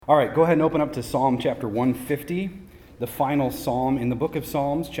All right, go ahead and open up to Psalm chapter 150, the final psalm in the book of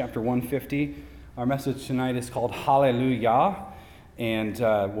Psalms, chapter 150. Our message tonight is called Hallelujah, and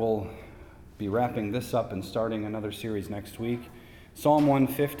we'll be wrapping this up and starting another series next week. Psalm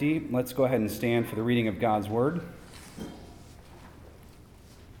 150, let's go ahead and stand for the reading of God's Word.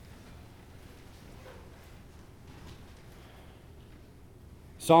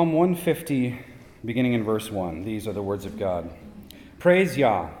 Psalm 150, beginning in verse 1. These are the words of God. Praise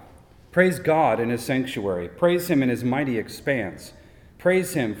Yah. Praise God in his sanctuary. Praise him in his mighty expanse.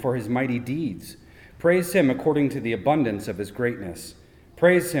 Praise him for his mighty deeds. Praise him according to the abundance of his greatness.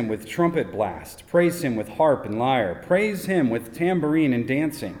 Praise him with trumpet blast. Praise him with harp and lyre. Praise him with tambourine and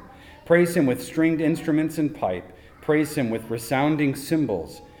dancing. Praise him with stringed instruments and pipe. Praise him with resounding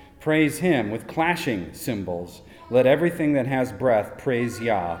cymbals. Praise him with clashing cymbals. Let everything that has breath praise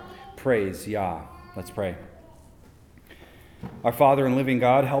Yah. Praise Yah. Let's pray. Our Father and living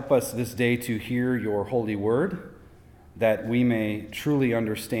God, help us this day to hear your holy word, that we may truly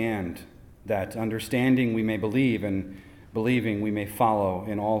understand, that understanding we may believe, and believing we may follow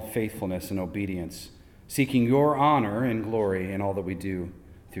in all faithfulness and obedience, seeking your honor and glory in all that we do,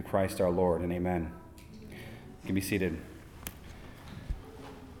 through Christ our Lord, and amen. You can be seated.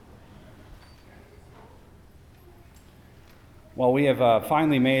 Well, we have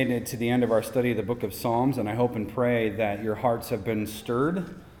finally made it to the end of our study of the book of Psalms, and I hope and pray that your hearts have been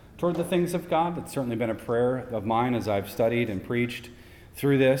stirred toward the things of God. It's certainly been a prayer of mine as I've studied and preached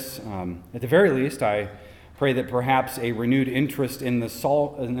through this. At the very least, I pray that perhaps a renewed interest in the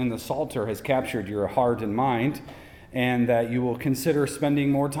Psalter has captured your heart and mind, and that you will consider spending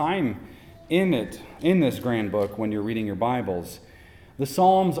more time in this grand book when you're reading your Bibles. The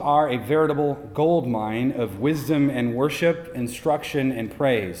Psalms are a veritable gold mine of wisdom and worship, instruction and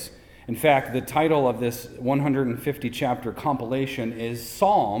praise. In fact, the title of this 150 chapter compilation is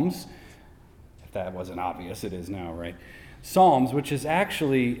Psalms. If that wasn't obvious, it is now, right? Psalms, which is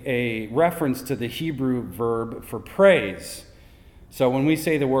actually a reference to the Hebrew verb for praise. So when we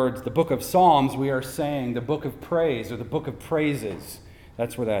say the words, the book of Psalms, we are saying the book of praise or the book of praises.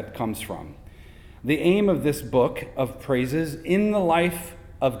 That's where that comes from. The aim of this book of praises in the life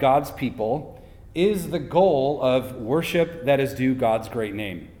of God's people is the goal of worship that is due God's great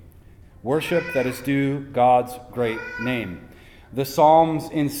name. Worship that is due God's great name. The Psalms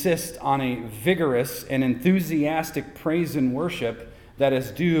insist on a vigorous and enthusiastic praise and worship that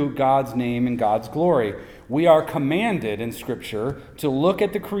is due God's name and God's glory. We are commanded in Scripture to look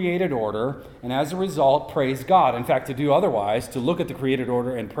at the created order and as a result praise God. In fact, to do otherwise, to look at the created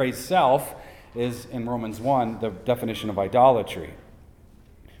order and praise self, is in Romans 1 the definition of idolatry.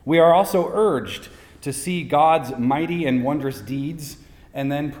 We are also urged to see God's mighty and wondrous deeds and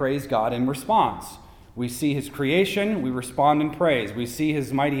then praise God in response. We see his creation, we respond in praise. We see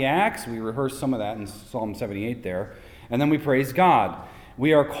his mighty acts, we rehearse some of that in Psalm 78 there, and then we praise God.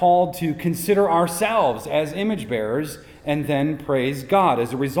 We are called to consider ourselves as image bearers and then praise God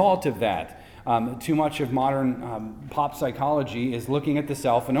as a result of that. Too much of modern pop psychology is looking at the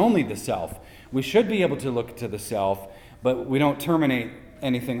self and only the self. We should be able to look to the self, but we don't terminate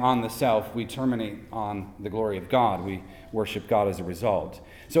anything on the self. We terminate on the glory of God. We worship God as a result.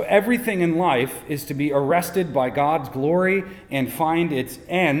 So everything in life is to be arrested by God's glory and find its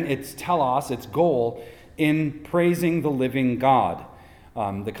end, its telos, its goal, in praising the living God.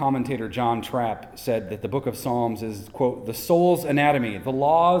 The commentator John Trapp said that the book of Psalms is, quote, the soul's anatomy, the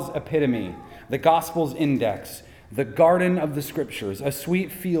law's epitome, the gospel's index, the garden of the scriptures, a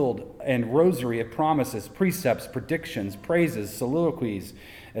sweet field and rosary of promises, precepts, predictions, praises, soliloquies,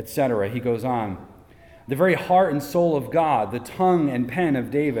 etc. He goes on. The very heart and soul of God, the tongue and pen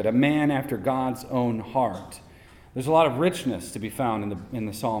of David, a man after God's own heart. There's a lot of richness to be found in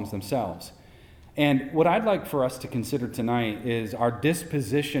the Psalms themselves. And what I'd like for us to consider tonight is our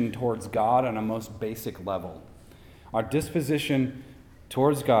disposition towards God on a most basic level. Our disposition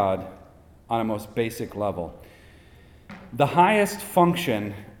towards God on a most basic level. The highest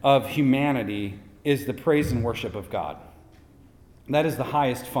function of humanity is the praise and worship of God. That is the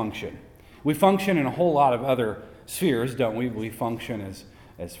highest function. We function in a whole lot of other spheres, don't we? We function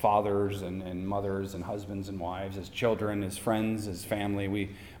as fathers and mothers and husbands and wives, as children, as friends, as family.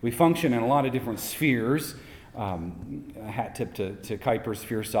 We function in a lot of different spheres. A hat tip to Kuyper's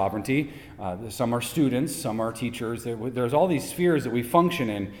sphere sovereignty. Some are students, some are teachers. There's all these spheres that we function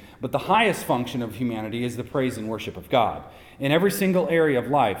in, but the highest function of humanity is the praise and worship of God. In every single area of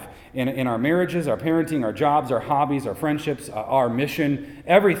life, in our marriages, our parenting, our jobs, our hobbies, our friendships, our mission,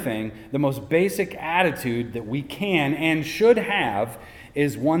 everything, the most basic attitude that we can and should have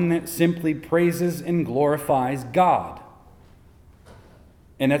is one that simply praises and glorifies God.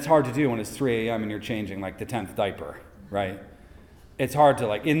 And that's hard to do when it's 3 a.m. and you're changing like the 10th diaper, right? It's hard to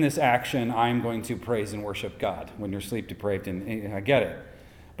like, in this action, I'm going to praise and worship God when you're sleep deprived, and I get it.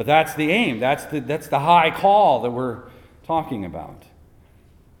 But that's the aim. That's the high call that we're talking about.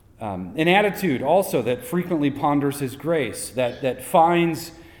 An attitude also that frequently ponders his grace, that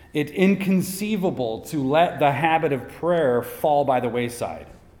finds it inconceivable to let the habit of prayer fall by the wayside.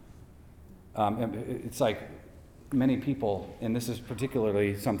 It's like many people, and this is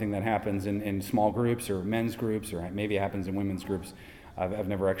particularly something that happens in small groups or men's groups, or maybe it happens in women's groups. I've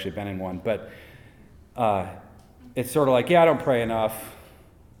never actually been in one. But it's sort of like, yeah, I don't pray enough.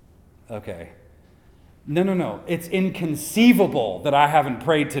 Okay. No. It's inconceivable that I haven't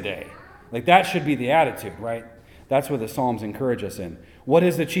prayed today. Like, that should be the attitude, right? That's what the Psalms encourage us in. What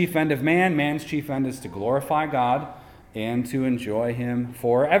is the chief end of man? Man's chief end is to glorify God and to enjoy him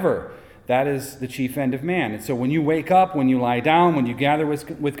forever. That is the chief end of man. And so when you wake up, when you lie down, when you gather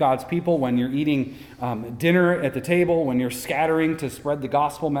with God's people, when you're eating dinner at the table, when you're scattering to spread the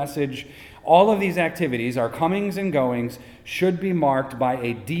gospel message, all of these activities, our comings and goings, should be marked by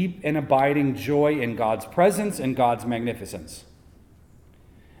a deep and abiding joy in God's presence and God's magnificence.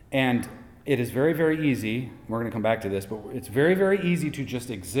 And it is very, very easy, we're going to come back to this, but it's very, very easy to just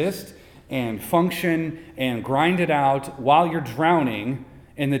exist and function and grind it out while you're drowning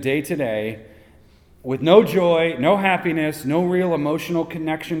in the day-to-day with no joy, no happiness, no real emotional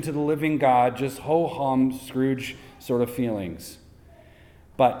connection to the living God, just ho-hum Scrooge sort of feelings.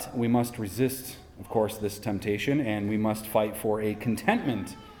 But we must resist, of course, this temptation, and we must fight for a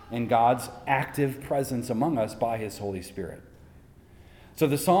contentment in God's active presence among us by his Holy Spirit. So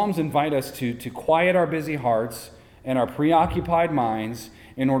the Psalms invite us to quiet our busy hearts and our preoccupied minds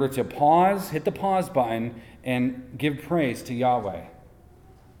in order to pause, hit the pause button, and give praise to Yahweh.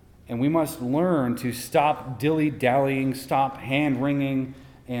 And we must learn to stop dilly-dallying, stop hand-wringing,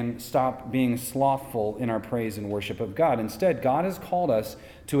 and stop being slothful in our praise and worship of God. Instead, God has called us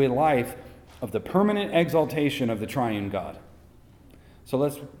to a life of the permanent exaltation of the triune God. So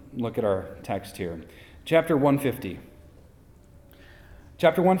let's look at our text here. Chapter 150.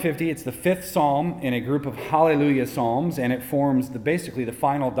 Chapter 150, it's the 5th psalm in a group of hallelujah psalms, and it forms basically the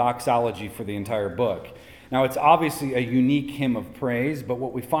final doxology for the entire book. Now, it's obviously a unique hymn of praise, but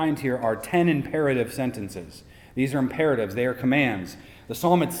what we find here are 10 imperative sentences. These are imperatives, they are commands. The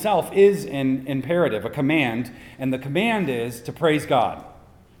psalm itself is an imperative, a command, and the command is to praise God.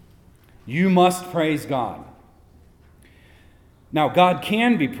 You must praise God. Now, God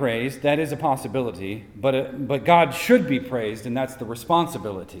can be praised, that is a possibility, but God should be praised, and that's the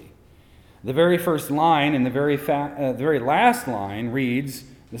responsibility. The very first line and the very last line reads,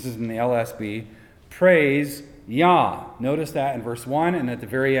 this is in the LSB, praise Yah. Notice that in verse 1 and at the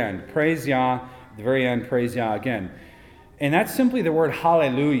very end. Praise Yah, at the very end, praise Yah again. And that's simply the word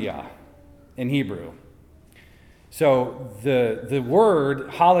hallelujah in Hebrew. So the word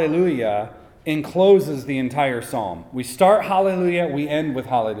hallelujah encloses the entire psalm. We start hallelujah, we end with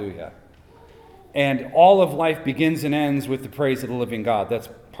hallelujah. And all of life begins and ends with the praise of the living God. That's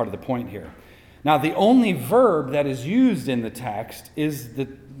part of the point here. Now, the only verb that is used in the text is the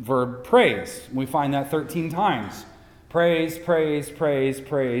verb praise. We find that 13 times. Praise, praise, praise,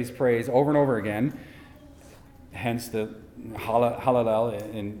 praise, praise, over and over again. Hence the hallel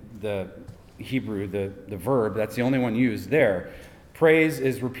in the Hebrew, the verb, that's the only one used there. Praise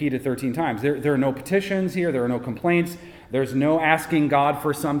is repeated 13 times. There are no petitions here. There are no complaints. There's no asking God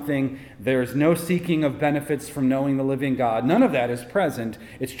for something. There's no seeking of benefits from knowing the living God. None of that is present.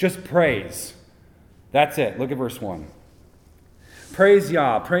 It's just praise. That's it. Look at verse 1. Praise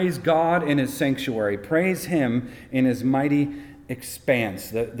Yah. Praise God in his sanctuary. Praise him in his mighty expanse.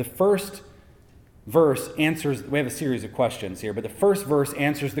 The first verse answers, we have a series of questions here, but the first verse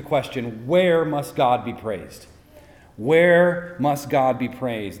answers the question, where must God be praised? Where must God be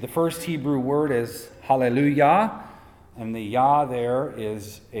praised? The first Hebrew word is hallelujah, and the Yah there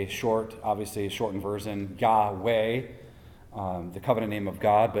is obviously a shortened version, Yahweh, the covenant name of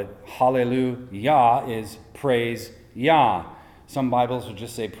God, but hallelujah is praise Yah. Some Bibles will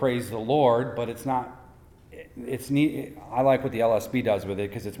just say praise the Lord, but it's not, I like what the LSB does with it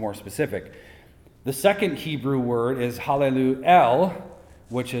because it's more specific. The second Hebrew word is hallelujah,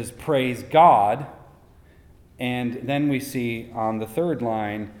 which is praise God. And then we see on the third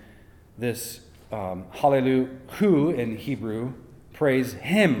line this hallelujah in Hebrew, praise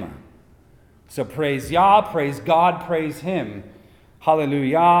him. So praise Yah, praise God, praise him.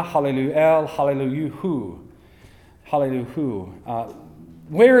 Hallelujah, hallelujah, hallelujah. Hallelujah.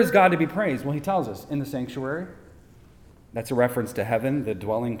 Where is God to be praised? Well, he tells us in the sanctuary. That's a reference to heaven, the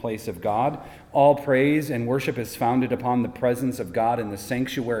dwelling place of God. All praise and worship is founded upon the presence of God in the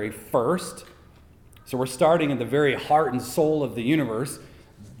sanctuary first. So we're starting at the very heart and soul of the universe,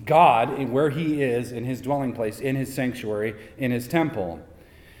 God, in where he is in his dwelling place, in his sanctuary, in his temple.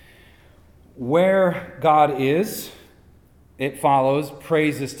 Where God is, it follows,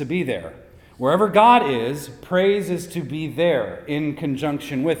 praise is to be there. Wherever God is, praise is to be there in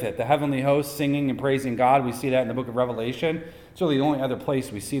conjunction with it. The heavenly hosts singing and praising God, we see that in the book of Revelation. It's really the only other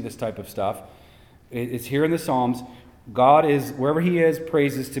place we see this type of stuff. It's here in the Psalms. God is, wherever he is,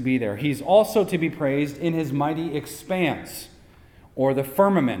 praise is to be there. He's also to be praised in his mighty expanse, or the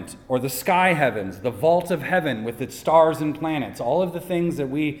firmament, or the sky heavens, the vault of heaven with its stars and planets. All of the things that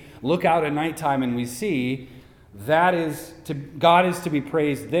we look out at nighttime and we see, God is to be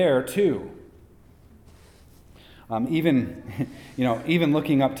praised there too. Even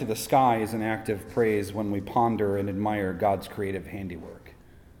looking up to the sky is an act of praise when we ponder and admire God's creative handiwork.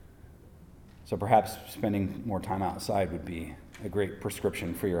 So perhaps spending more time outside would be a great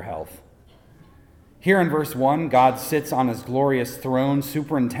prescription for your health. Here in verse 1, God sits on his glorious throne,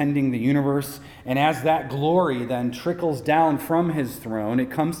 superintending the universe, and as that glory then trickles down from his throne,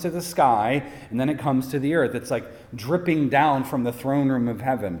 it comes to the sky, and then it comes to the earth. It's like dripping down from the throne room of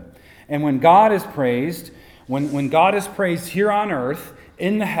heaven. And when God is praised, when God is praised here on earth,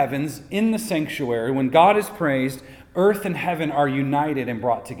 in the heavens, in the sanctuary, when God is praised, earth and heaven are united and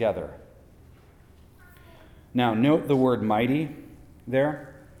brought together. Now, note the word mighty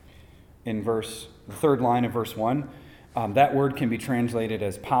there in the third line of verse 1. That word can be translated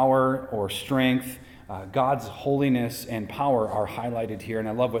as power or strength. God's holiness and power are highlighted here. And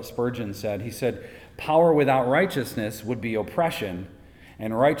I love what Spurgeon said. He said, power without righteousness would be oppression,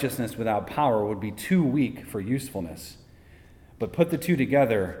 and righteousness without power would be too weak for usefulness. But put the two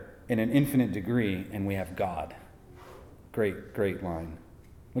together in an infinite degree, and we have God. Great, great line.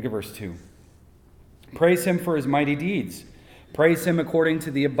 Look at verse 2. Praise him for his mighty deeds. Praise him according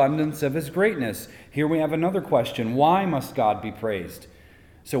to the abundance of his greatness. Here we have another question. Why must God be praised?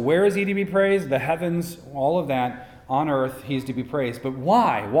 So where is he to be praised? The heavens, all of that. On earth, he's to be praised. But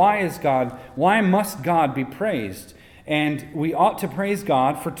why? Why must God be praised? And we ought to praise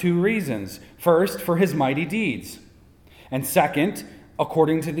God for two reasons. First, for his mighty deeds. And second,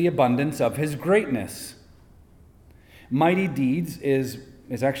 according to the abundance of his greatness. Mighty deeds is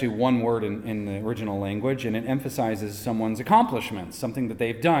actually one word in the original language, and it emphasizes someone's accomplishments, something that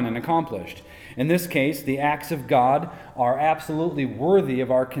they've done and accomplished. In this case, the acts of God are absolutely worthy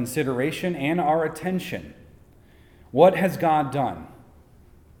of our consideration and our attention. What has God done?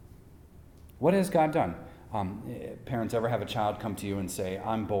 What has God done? Parents ever have a child come to you and say,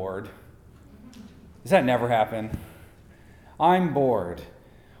 I'm bored? Does that never happen? I'm bored.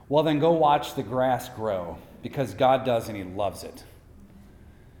 Well, then go watch the grass grow, because God does and he loves it.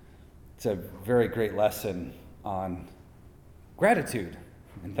 It's a very great lesson on gratitude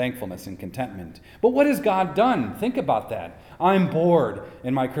and thankfulness and contentment. But what has God done? Think about that. I'm bored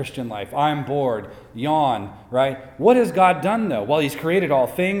in my Christian life. I'm bored. Yawn, right? What has God done, though? Well, he's created all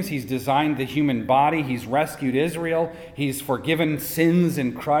things. He's designed the human body. He's rescued Israel. He's forgiven sins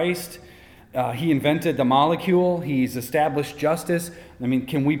in Christ. He invented the molecule. He's established justice. I mean,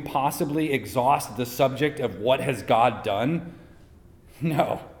 can we possibly exhaust the subject of what has God done?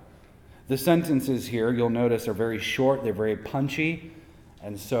 No. The sentences here, you'll notice, are very short. They're very punchy.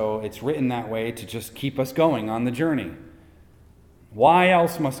 And so it's written that way to just keep us going on the journey. Why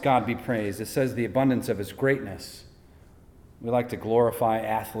else must God be praised? It says the abundance of his greatness. We like to glorify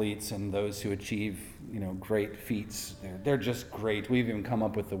athletes and those who achieve, great feats. They're just great. We've even come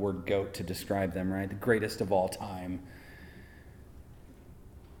up with the word GOAT to describe them, right? The greatest of all time.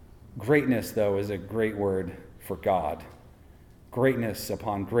 Greatness, though, is a great word for God. Greatness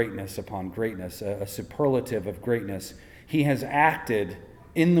upon greatness upon greatness, a superlative of greatness. He has acted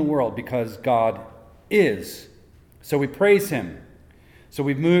in the world because God is. So we praise him. So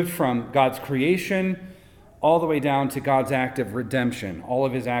we've moved from God's creation all the way down to God's act of redemption, all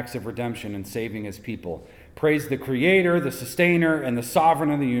of his acts of redemption and saving his people. Praise the Creator, the Sustainer, and the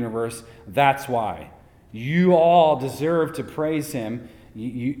Sovereign of the universe. That's why. You all deserve to praise him.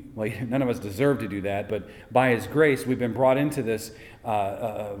 None of us deserve to do that, but by his grace, we've been brought into this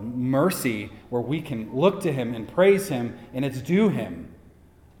mercy where we can look to him and praise him, and it's due him.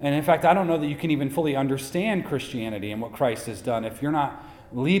 And in fact, I don't know that you can even fully understand Christianity and what Christ has done if you're not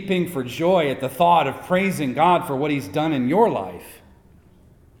leaping for joy at the thought of praising God for what he's done in your life.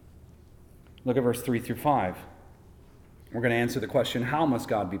 Look at verse 3 through 5. We're going to answer the question, how must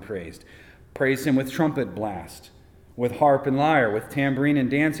God be praised? Praise him with trumpet blast, with harp and lyre, with tambourine and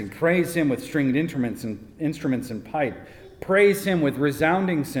dancing. Praise him with stringed instruments and pipe. praise him with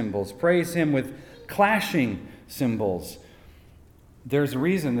resounding cymbals, praise him with clashing cymbals. There's a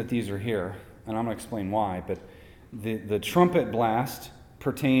reason that these are here, and I'm going to explain why, but the trumpet blast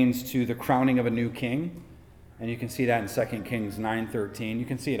pertains to the crowning of a new king, and you can see that in 2 Kings 9:13. You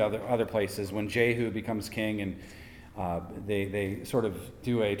can see it other places when Jehu becomes king, and they sort of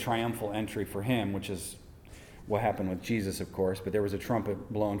do a triumphal entry for him, which is what happened with Jesus, of course, but there was a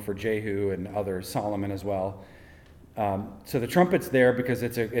trumpet blown for Jehu and others, Solomon as well. So the trumpet's there because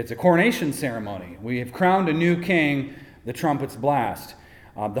it's a coronation ceremony. We have crowned a new king, the trumpets blast.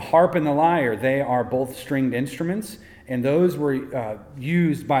 The harp and the lyre, they are both stringed instruments, and those were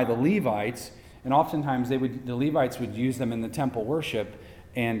used by the Levites, and oftentimes the Levites would use them in the temple worship,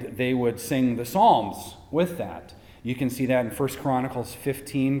 and they would sing the Psalms with that. You can see that in 1 Chronicles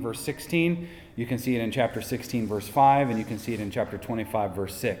 15, verse 16. You can see it in chapter 16, verse 5, and you can see it in chapter 25,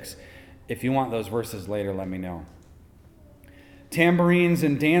 verse 6. If you want those verses later, let me know. Tambourines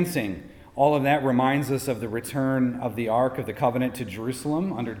and dancing, all of that reminds us of the return of the Ark of the Covenant to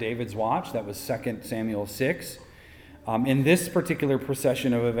Jerusalem under David's watch. That was 2 Samuel 6. In this particular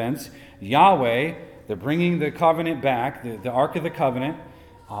procession of events, Yahweh, they're bringing the covenant back, the Ark of the Covenant,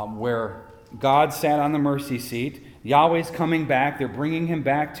 where God sat on the mercy seat. Yahweh's coming back. They're bringing him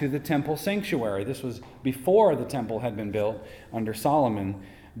back to the temple sanctuary. This was before the temple had been built under Solomon,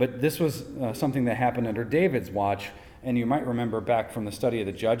 but this was something that happened under David's watch. And you might remember back from the study of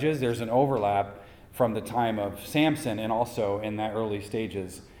the Judges, there's an overlap from the time of Samson and also in the early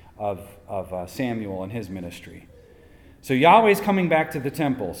stages of Samuel and his ministry. So Yahweh's coming back to the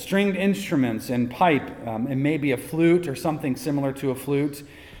temple. Stringed instruments and pipe, and maybe a flute or something similar to a flute,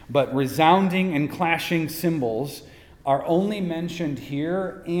 but resounding and clashing cymbals are only mentioned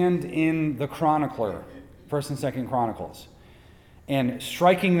here and in the chronicler, 1st and 2nd Chronicles. And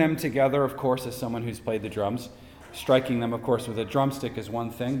striking them together, of course, as someone who's played the drums, striking them, of course, with a drumstick is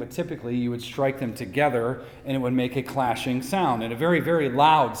one thing, but typically you would strike them together and it would make a clashing sound, and a very, very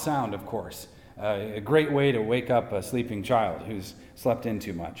loud sound, of course. A great way to wake up a sleeping child who's slept in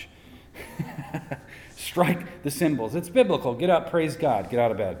too much. Strike the cymbals. It's biblical. Get up, praise God, get out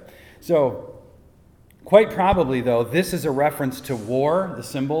of bed. So, quite probably, though, this is a reference to war. The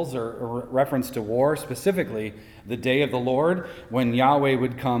cymbals are a reference to war, specifically the day of the Lord, when Yahweh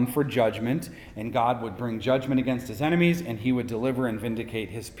would come for judgment, and God would bring judgment against his enemies, and he would deliver and vindicate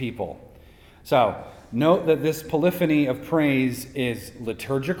his people. So, note that this polyphony of praise is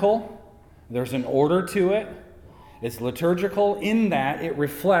liturgical. There's an order to it. It's liturgical in that it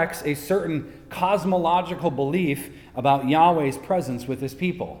reflects a certain cosmological belief about Yahweh's presence with his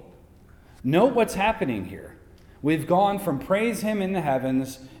people. Note what's happening here. We've gone from praise him in the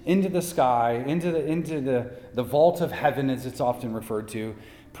heavens, into the sky, into the vault of heaven, as it's often referred to.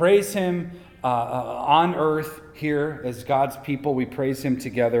 Praise him on earth here as God's people. We praise him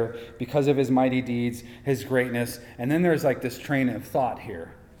together because of his mighty deeds, his greatness. And then there's like this train of thought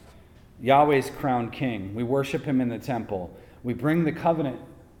here. Yahweh's crowned king. We worship him in the temple. We bring the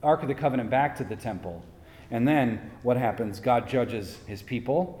Ark of the Covenant back to the temple. And then what happens? God judges his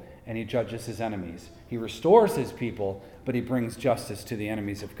people and he judges his enemies. He restores his people, but he brings justice to the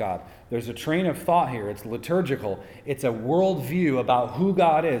enemies of God. There's a train of thought here. It's liturgical. It's a worldview about who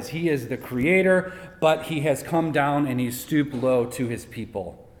God is. He is the creator, but he has come down and he's stooped low to his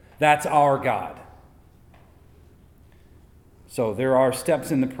people. That's our God. So there are steps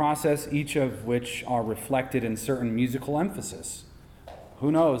in the process, each of which are reflected in certain musical emphasis.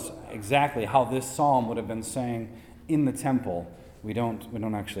 Who knows exactly how this psalm would have been sang in the temple? We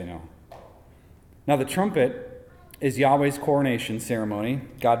don't actually know. Now the trumpet is Yahweh's coronation ceremony,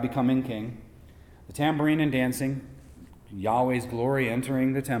 God becoming king. The tambourine and dancing, Yahweh's glory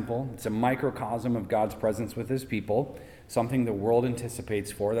entering the temple. It's a microcosm of God's presence with his people, something the world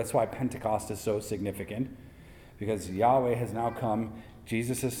anticipates for. That's why Pentecost is so significant. Because Yahweh has now come,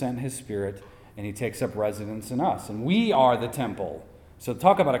 Jesus has sent his Spirit, and he takes up residence in us. And we are the temple. So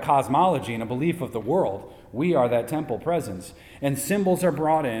talk about a cosmology and a belief of the world. We are that temple presence. And symbols are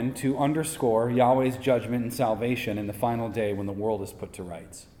brought in to underscore Yahweh's judgment and salvation in the final day when the world is put to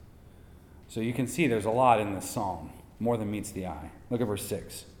rights. So you can see there's a lot in this psalm, more than meets the eye. Look at verse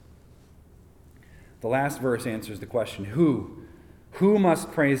 6. The last verse answers the question, who? Who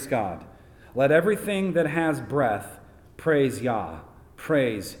must praise God? Let everything that has breath praise Yah.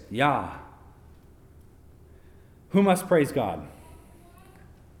 Praise Yah. Who must praise God?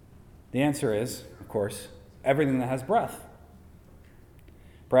 The answer is, of course, everything that has breath.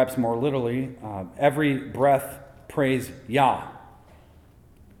 Perhaps more literally, every breath praise Yah.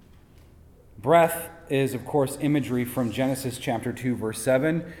 Breath is, of course, imagery from Genesis chapter 2, verse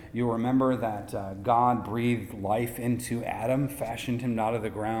 7. You'll remember that God breathed life into Adam, fashioned him out of the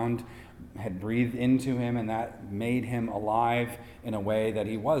ground, had breathed into him, and that made him alive in a way that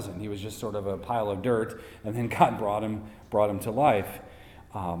he wasn't. He was just sort of a pile of dirt, and then God brought him to life.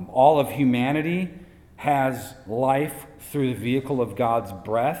 All of humanity has life through the vehicle of God's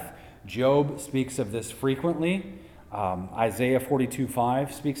breath. Job speaks of this frequently. Isaiah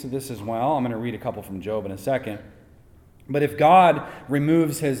 42:5 speaks of this as well. I'm going to read a couple from Job in a second. But if God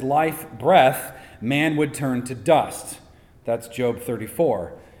removes his life breath, man would turn to dust. That's Job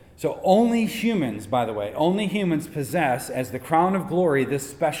 34. So only humans, by the way, only humans possess as the crown of glory this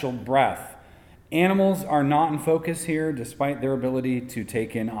special breath. Animals are not in focus here, despite their ability to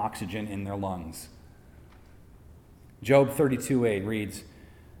take in oxygen in their lungs. Job 32:8 reads,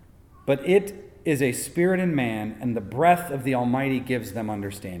 "But it is a spirit in man, and the breath of the Almighty gives them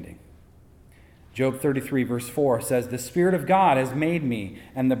understanding." Job 33 verse 4 says, "The Spirit of God has made me,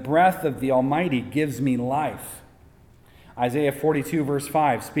 and the breath of the Almighty gives me life." Isaiah 42 verse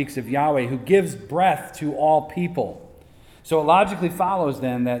 5 speaks of Yahweh who gives breath to all people. So it logically follows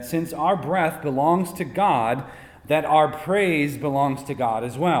then that since our breath belongs to God, that our praise belongs to God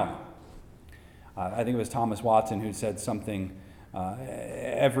as well. I think it was Thomas Watson who said something,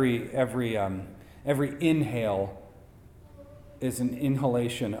 every inhale is an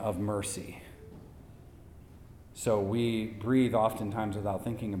inhalation of mercy. So we breathe oftentimes without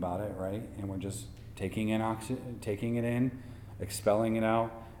thinking about it, right? And we're just taking in oxygen, taking it in, expelling it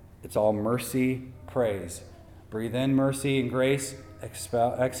out. It's all mercy, praise. Breathe in mercy and grace,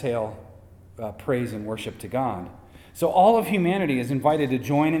 exhale praise and worship to God. So all of humanity is invited to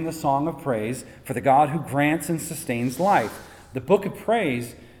join in the song of praise for the God who grants and sustains life. The book of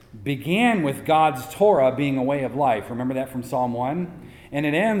praise began with God's Torah being a way of life. Remember that from Psalm 1? And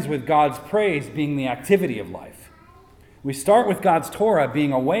it ends with God's praise being the activity of life. We start with God's Torah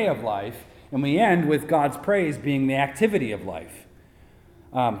being a way of life, and we end with God's praise being the activity of life.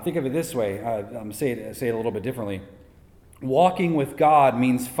 Think of it this way. Say it a little bit differently. Walking with God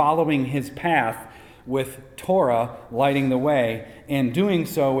means following his path with Torah lighting the way, and doing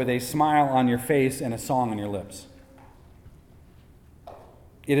so with a smile on your face and a song on your lips.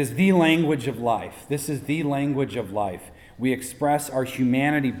 It is the language of life. This is the language of life. We express our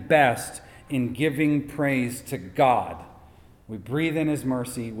humanity best in giving praise to God. We breathe in his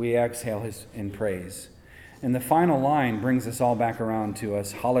mercy, we exhale his in praise. And the final line brings us all back around to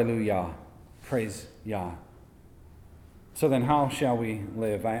us. Hallelujah. Praise Yah. So then how shall we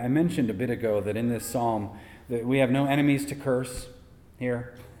live? I mentioned a bit ago that in this psalm that we have no enemies to curse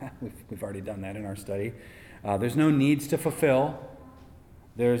here. We've already done that in our study. There's no needs to fulfill.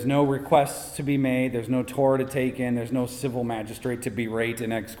 There's no requests to be made. There's no Torah to take in. There's no civil magistrate to berate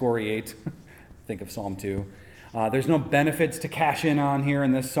and excoriate. Think of Psalm 2. There's no benefits to cash in on here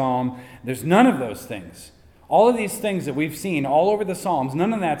in this psalm. There's none of those things. All of these things that we've seen all over the Psalms,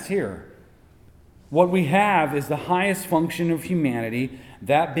 none of that's here. What we have is the highest function of humanity,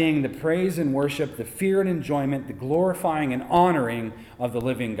 that being the praise and worship, the fear and enjoyment, the glorifying and honoring of the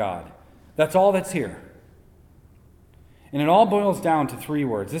living God. That's all that's here. And it all boils down to three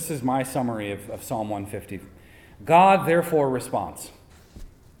words. This is my summary of Psalm 150. God therefore responds.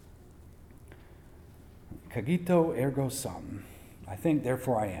 Cogito ergo sum. I think,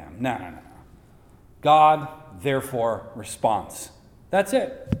 therefore I am. No. God therefore responds. That's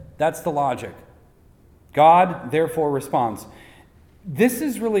it. That's the logic. God therefore responds. This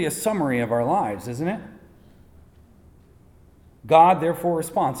is really a summary of our lives, isn't it? God therefore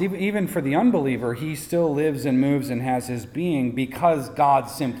responds. Even for the unbeliever, he still lives and moves and has his being because God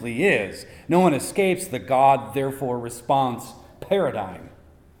simply is. No one escapes the God therefore responds paradigm.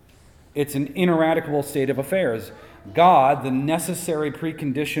 It's an ineradicable state of affairs. God, the necessary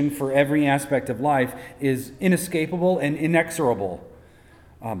precondition for every aspect of life, is inescapable and inexorable.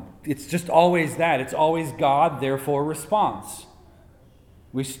 It's just always that. It's always God, therefore responds.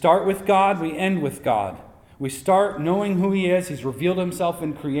 We start with God, we end with God. We start knowing who he is. He's revealed himself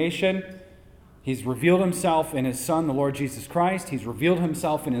in creation. He's revealed himself in his Son, the Lord Jesus Christ. He's revealed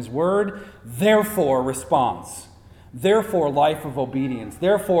himself in his word, therefore responds. Therefore, life of obedience.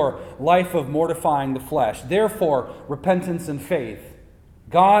 Therefore, life of mortifying the flesh. Therefore, repentance and faith.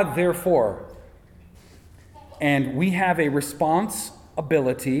 God, therefore. And we have a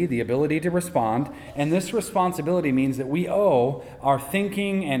responsibility, the ability to respond. And this responsibility means that we owe our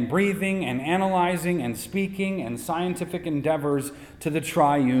thinking and breathing and analyzing and speaking and scientific endeavors to the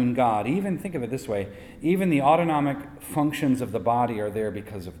triune God. Even, think of it this way, even the autonomic functions of the body are there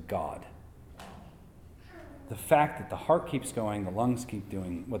because of God. The fact that the heart keeps going, the lungs keep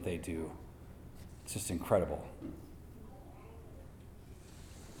doing what they do, It's just incredible.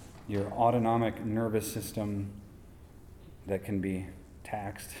 Your autonomic nervous system that can be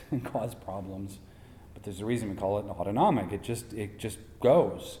taxed and cause problems. But there's a reason we call it autonomic. It just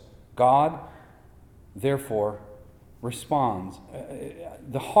goes. God, therefore, responds.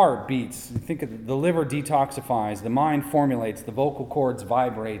 The heart beats. Think of the liver detoxifies. The mind formulates. The vocal cords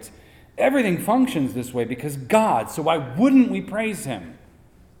vibrate. Everything functions this way because God. So why wouldn't we praise Him?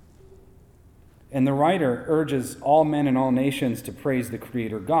 And the writer urges all men and all nations to praise the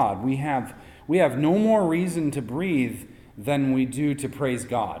Creator God. We have no more reason to breathe than we do to praise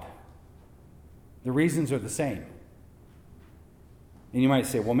God. The reasons are the same. And you might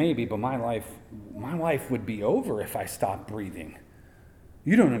say, well, maybe, but my life would be over if I stopped breathing.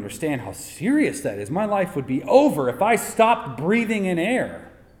 You don't understand how serious that is. My life would be over if I stopped breathing in air.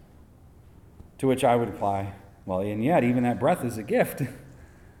 To which I would reply, well, and yet, even that breath is a gift.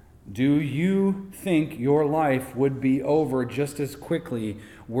 Do you think your life would be over just as quickly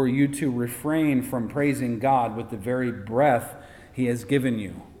were you to refrain from praising God with the very breath He has given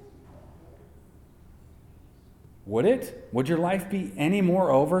you? Would it? Would your life be any more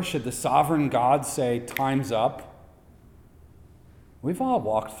over should the sovereign God say, time's up? We've all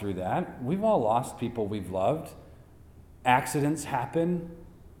walked through that. We've all lost people we've loved. Accidents happen.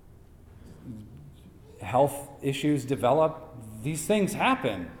 Health issues develop. These things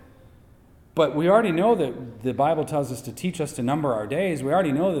happen. But we already know that the Bible tells us to teach us to number our days. We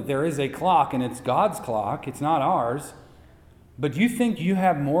already know that there is a clock, and it's God's clock. It's not ours. But do you think you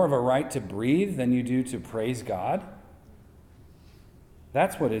have more of a right to breathe than you do to praise God?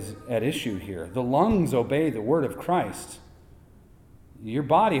 That's what is at issue here. The lungs obey the word of Christ. Your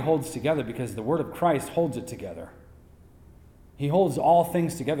body holds together because the word of Christ holds it together. He holds all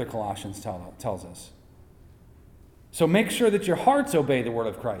things together, Colossians tells us. So make sure that your hearts obey the word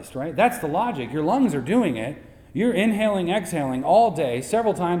of Christ, right? That's the logic. Your lungs are doing it. You're inhaling, exhaling all day,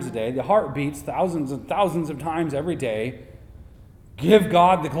 several times a day. The heart beats thousands and thousands of times every day. Give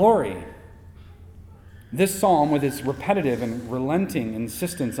God the glory. This psalm, with its repetitive and relenting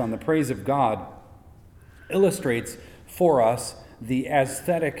insistence on the praise of God, illustrates for us the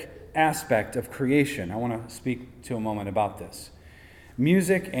aesthetic aspect of creation. I want to speak to a moment about this.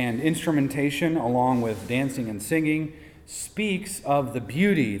 Music and instrumentation, along with dancing and singing, speaks of the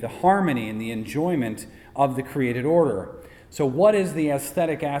beauty, the harmony, and the enjoyment of the created order. So what is the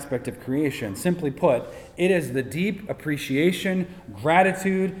aesthetic aspect of creation? Simply put, it is the deep appreciation,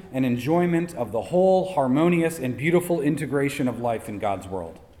 gratitude, and enjoyment of the whole harmonious and beautiful integration of life in God's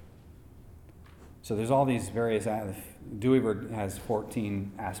world. So there's all these various, Dewey has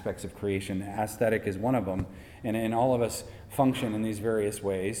 14 aspects of creation. Aesthetic is one of them, and all of us function in these various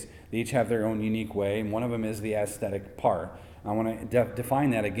ways. They each have their own unique way, and one of them is the aesthetic part. I want to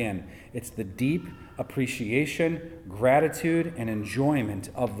define that again. It's the deep appreciation, gratitude, and enjoyment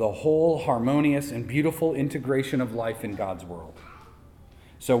of the whole harmonious and beautiful integration of life in God's world.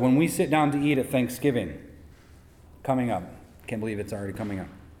 So when we sit down to eat at Thanksgiving, coming up, can't believe it's already coming up.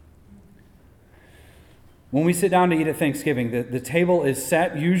 When we sit down to eat at Thanksgiving, the table is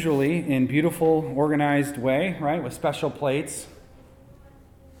set usually in beautiful, organized way, right, with special plates,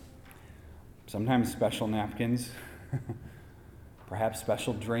 sometimes special napkins, perhaps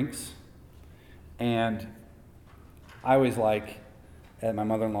special drinks. And I always like, at my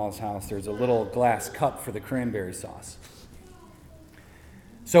mother-in-law's house, there's a little glass cup for the cranberry sauce.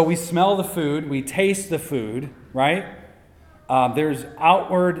 So we smell the food, we taste the food, right?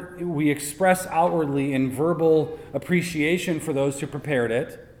 We express outwardly in verbal appreciation for those who prepared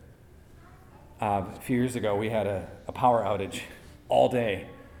it. A few years ago, we had a power outage all day.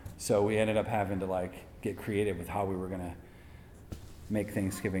 So we ended up having to get creative with how we were going to make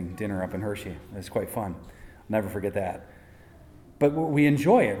Thanksgiving dinner up in Hershey. It was quite fun. I'll never forget that. But we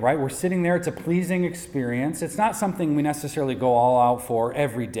enjoy it, right? We're sitting there. It's a pleasing experience. It's not something we necessarily go all out for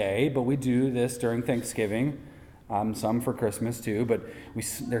every day, but we do this during Thanksgiving. Some for Christmas too, but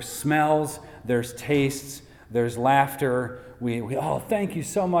there's smells, there's tastes, there's laughter. We thank you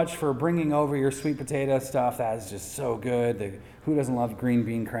so much for bringing over your sweet potato stuff. That is just so good. Who doesn't love green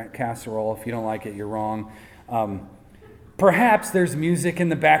bean casserole? If you don't like it, you're wrong. Perhaps there's music in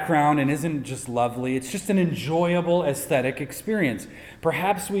the background and isn't just lovely. It's just an enjoyable aesthetic experience.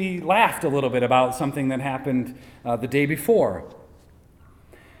 Perhaps we laughed a little bit about something that happened the day before.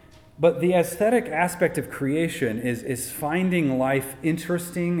 But the aesthetic aspect of creation is finding life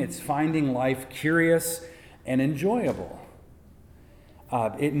interesting, it's finding life curious and enjoyable.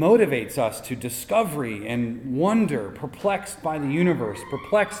 It motivates us to discovery and wonder, perplexed by the universe,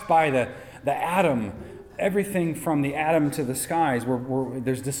 perplexed by the atom, everything from the atom to the skies.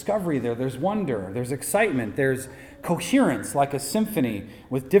 There's discovery there, there's wonder, there's excitement, there's coherence like a symphony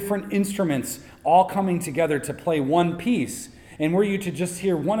with different instruments all coming together to play one piece. And were you to just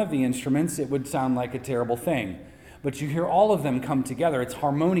hear one of the instruments, it would sound like a terrible thing. But you hear all of them come together. It's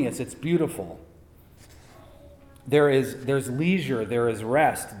harmonious, it's beautiful. There's leisure, there is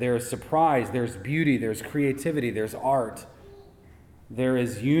rest, there is surprise, there's beauty, there's creativity, there's art. There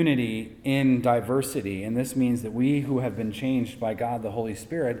is unity in diversity, and this means that we who have been changed by God the Holy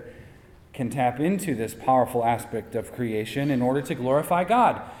Spirit can tap into this powerful aspect of creation in order to glorify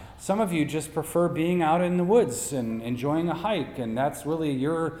God. Some of you just prefer being out in the woods and enjoying a hike, and that's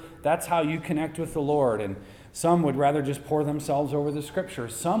how you connect with the Lord. And some would rather just pour themselves over the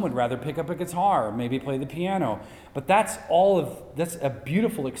scriptures. Some would rather pick up a guitar, maybe play the piano. But that's a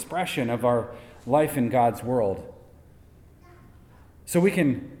beautiful expression of our life in God's world. So we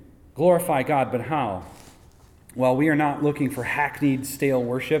can glorify God, but how? Well, we are not looking for hackneyed, stale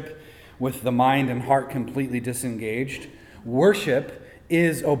worship with the mind and heart completely disengaged. Worship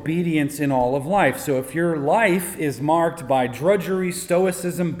is obedience in all of life. So if your life is marked by drudgery,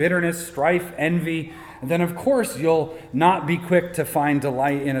 stoicism, bitterness, strife, envy, then of course you'll not be quick to find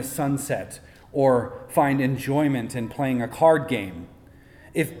delight in a sunset or find enjoyment in playing a card game.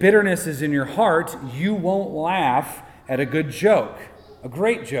 If bitterness is in your heart, you won't laugh at a good joke, a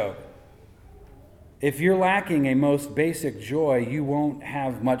great joke. If you're lacking a most basic joy, you won't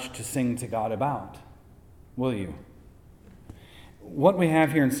have much to sing to God about, will you? What we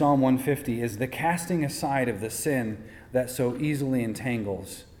have here in Psalm 150 is the casting aside of the sin that so easily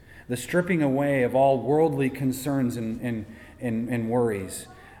entangles, the stripping away of all worldly concerns and worries,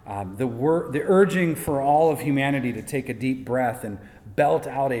 the urging for all of humanity to take a deep breath and belt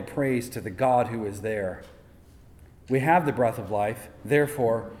out a praise to the God who is there. We have the breath of life,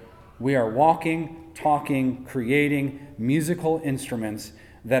 therefore, we are walking, talking, creating musical instruments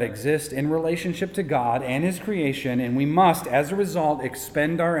that exist in relationship to God and His creation, and we must, as a result,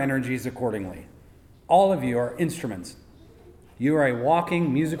 expend our energies accordingly. All of you are instruments. You are a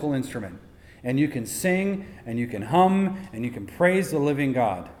walking musical instrument, and you can sing, and you can hum, and you can praise the living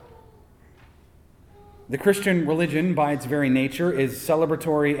God. The Christian religion, by its very nature, is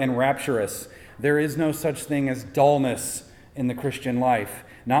celebratory and rapturous. There is no such thing as dullness in the Christian life,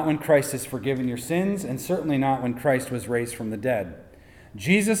 not when Christ has forgiven your sins, and certainly not when Christ was raised from the dead.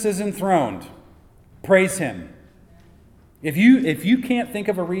 Jesus is enthroned. Praise Him. If you can't think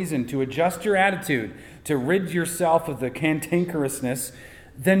of a reason to adjust your attitude, to rid yourself of the cantankerousness,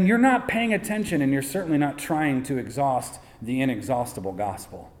 then you're not paying attention, and you're certainly not trying to exhaust the inexhaustible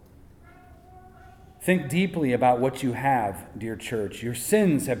gospel. Think deeply about what you have, dear church. Your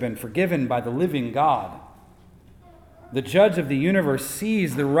sins have been forgiven by the living God. The judge of the universe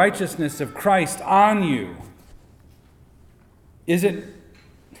sees the righteousness of Christ on you. Is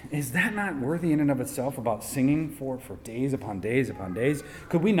that not worthy in and of itself about singing for days upon days upon days?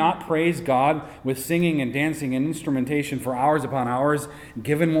 Could we not praise God with singing and dancing and instrumentation for hours upon hours,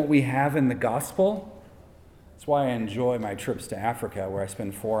 given what we have in the gospel? That's why I enjoy my trips to Africa, where I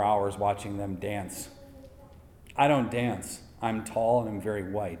spend 4 hours watching them dance. I don't dance. I'm tall and I'm very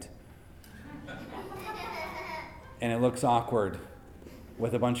white. And it looks awkward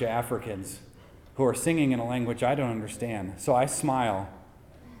with a bunch of Africans who are singing in a language I don't understand. So I smile.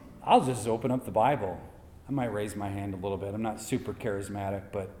 I'll just open up the Bible. I might raise my hand a little bit. I'm not super charismatic,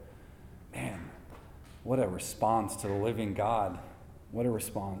 but man, what a response to the living God. What a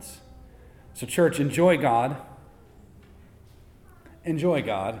response. So church, enjoy God. Enjoy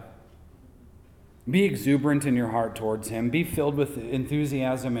God. Be exuberant in your heart towards Him. Be filled with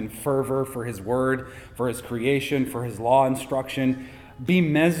enthusiasm and fervor for His word, for His creation, for His law instruction. Be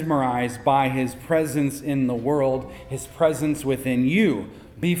mesmerized by His presence in the world, His presence within you.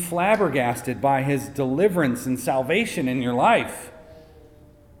 Be flabbergasted by His deliverance and salvation in your life.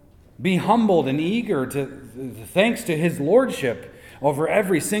 Be humbled and eager thanks to His lordship over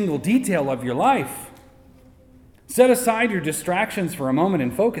every single detail of your life. Set aside your distractions for a moment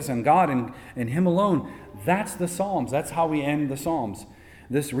and focus on God and Him alone. That's the Psalms. That's how we end the Psalms.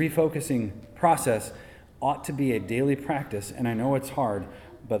 This refocusing process ought to be a daily practice, and I know it's hard,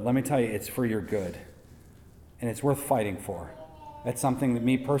 but let me tell you, it's for your good. And it's worth fighting for. That's something that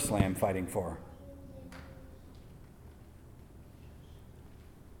me personally am fighting for.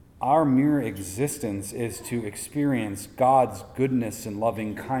 Our mere existence is to experience God's goodness and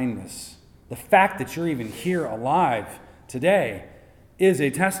loving kindness. The fact that you're even here alive today is a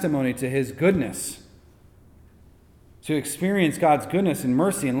testimony to His goodness. To experience God's goodness and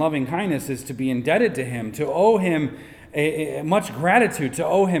mercy and loving kindness is to be indebted to Him, to owe Him much gratitude, to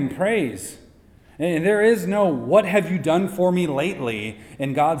owe Him praise. And there is no, what have you done for me lately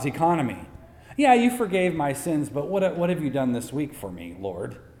in God's economy? Yeah, you forgave my sins, but what have you done this week for me,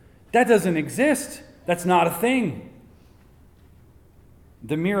 Lord? That doesn't exist. That's not a thing.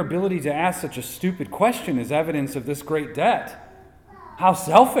 The mere ability to ask such a stupid question is evidence of this great debt. How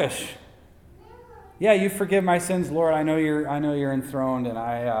selfish. Yeah, you forgive my sins, Lord. I know you're enthroned,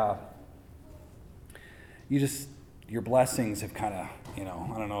 and your blessings have kind of, I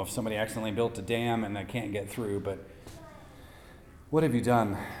don't know if somebody accidentally built a dam and I can't get through, but what have you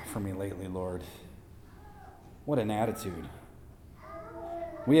done for me lately, Lord? What an attitude.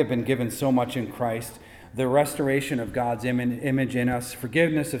 We have been given so much in Christ. The restoration of God's image in us,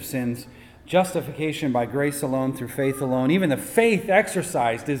 forgiveness of sins, justification by grace alone, through faith alone. Even the faith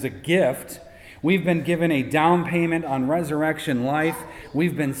exercised is a gift. We've been given a down payment on resurrection life.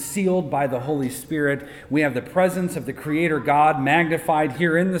 We've been sealed by the Holy Spirit. We have the presence of the Creator God magnified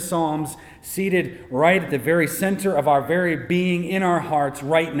here in the Psalms, seated right at the very center of our very being in our hearts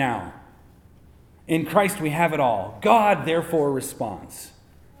right now. In Christ we have it all. God therefore responds.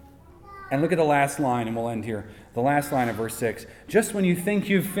 And look at the last line, and we'll end here. The last line of verse 6. Just when you think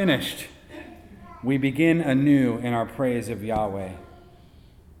you've finished, we begin anew in our praise of Yahweh.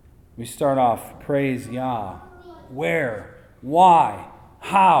 We start off, praise Yah. Where? Why?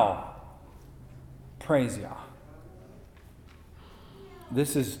 How? Praise Yah.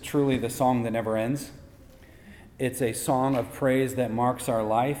 This is truly the song that never ends. It's a song of praise that marks our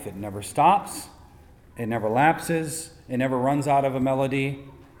life. It never stops. It never lapses. It never runs out of a melody.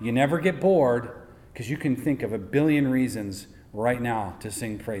 You never get bored because you can think of a billion reasons right now to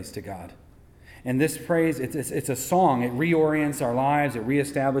sing praise to God. And this praise, it's a song. It reorients our lives. It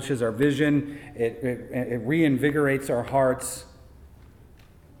reestablishes our vision. It reinvigorates our hearts.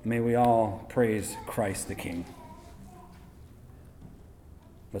 May we all praise Christ the King.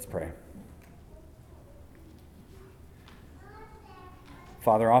 Let's pray.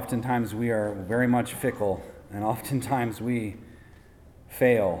 Father, oftentimes we are very much fickle, and oftentimes we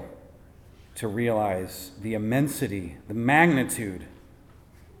fail to realize the immensity, the magnitude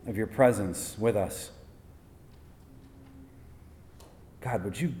of your presence with us. God,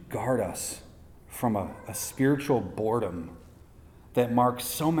 would you guard us from a spiritual boredom that marks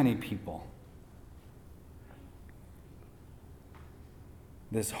so many people?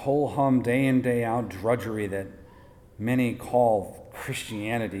 This ho-hum, day in, day out drudgery that many call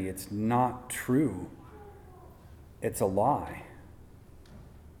Christianity, it's not true. It's a lie.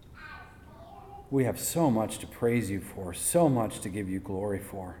 We have so much to praise you for, so much to give you glory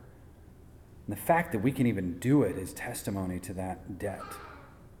for. And the fact that we can even do it is testimony to that debt.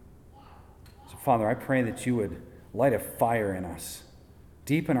 So, Father, I pray that you would light a fire in us,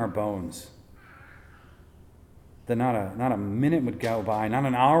 deep in our bones, that not a minute would go by, not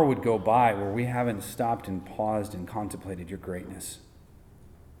an hour would go by where we haven't stopped and paused and contemplated your greatness.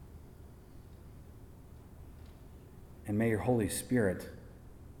 And may your Holy Spirit,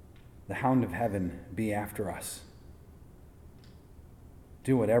 the hound of heaven, be after us.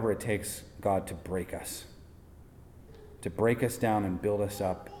 Do whatever it takes, God, to break us down and build us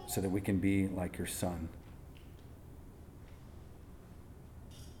up so that we can be like your Son.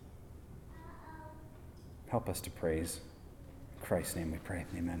 Help us to praise. In Christ's name we pray.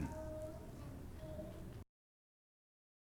 Amen.